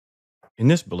In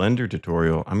this Blender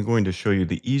tutorial, I'm going to show you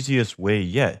the easiest way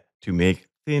yet to make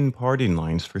thin parting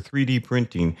lines for 3D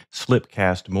printing slip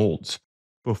cast molds.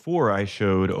 Before I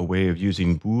showed a way of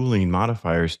using Boolean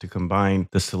modifiers to combine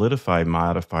the Solidify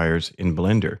modifiers in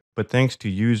Blender, but thanks to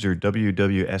user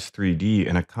WWS3D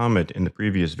and a comment in the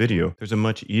previous video, there's a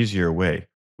much easier way.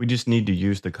 We just need to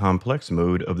use the complex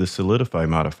mode of the Solidify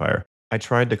modifier. I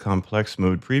tried the complex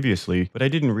mode previously, but I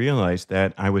didn't realize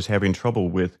that I was having trouble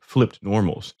with flipped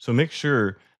normals. So make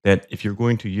sure that if you're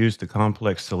going to use the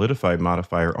complex Solidify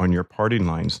modifier on your parting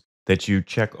lines, that you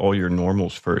check all your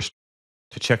normals first.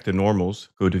 To check the normals,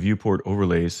 go to Viewport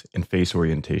Overlays and Face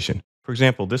Orientation. For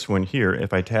example, this one here,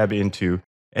 if I tab into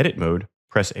Edit Mode,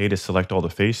 press A to select all the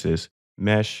faces,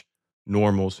 Mesh,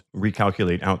 Normals,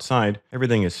 Recalculate Outside,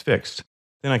 everything is fixed.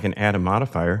 Then I can add a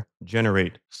modifier,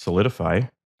 Generate Solidify.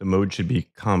 The mode should be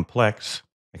Complex.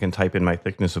 I can type in my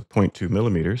thickness of 0.2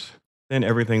 millimeters. Then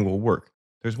everything will work.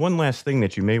 There's one last thing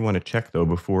that you may want to check though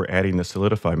before adding the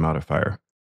Solidify modifier.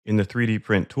 In the 3D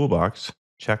Print toolbox,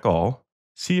 check All.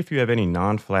 See if you have any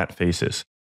non-flat faces.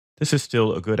 This is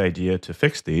still a good idea to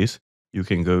fix these. You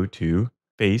can go to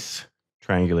Face,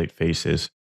 Triangulate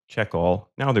Faces, check All.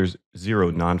 Now there's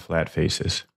 0 non-flat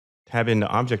faces. Tab into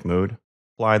Object Mode,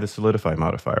 apply the Solidify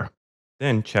modifier.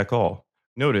 Then check All.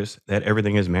 Notice that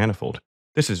everything is manifold.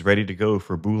 This is ready to go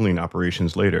for Boolean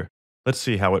operations later. Let's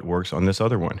see how it works on this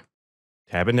other one.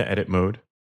 Tab into Edit Mode,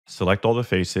 select all the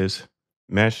faces,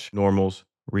 Mesh, Normals,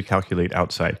 Recalculate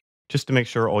Outside. Just to make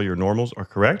sure all your normals are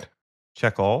correct,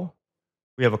 check All.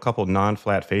 We have a couple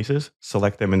non-flat faces.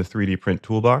 Select them in the 3D Print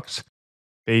toolbox.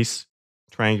 Face,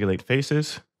 Triangulate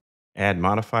Faces, Add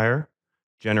Modifier,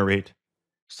 Generate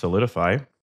Solidify.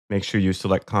 Make sure you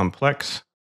select Complex,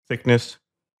 Thickness,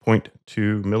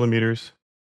 0.2 millimeters.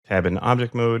 Tab in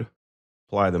Object Mode,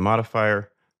 apply the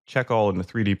modifier, check All in the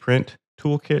 3D Print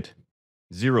toolkit,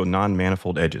 0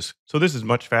 non-manifold edges. So this is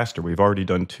much faster. We've already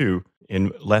done 2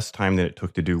 in less time than it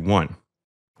took to do 1.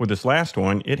 For this last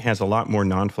one, it has a lot more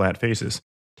non-flat faces.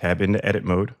 Tab into Edit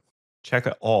Mode, check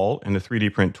All in the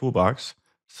 3D Print toolbox,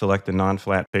 select the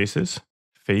non-flat faces,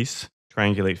 Face,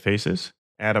 Triangulate Faces,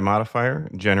 add a modifier,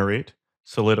 Generate,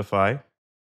 Solidify.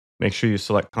 Make sure you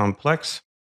select Complex,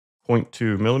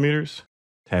 0.2 millimeters,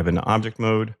 tab into Object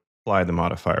Mode, apply the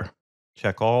modifier.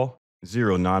 Check All,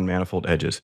 0 non-manifold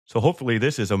edges. So hopefully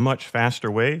this is a much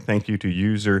faster way. Thank you to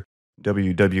user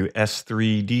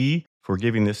WWS3D for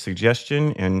giving this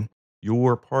suggestion, and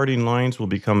your parting lines will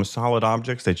become solid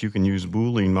objects that you can use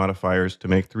Boolean modifiers to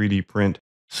make 3D print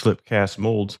slip cast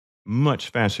molds much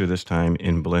faster this time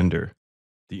in Blender.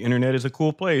 The internet is a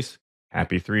cool place.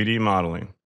 Happy 3D modeling.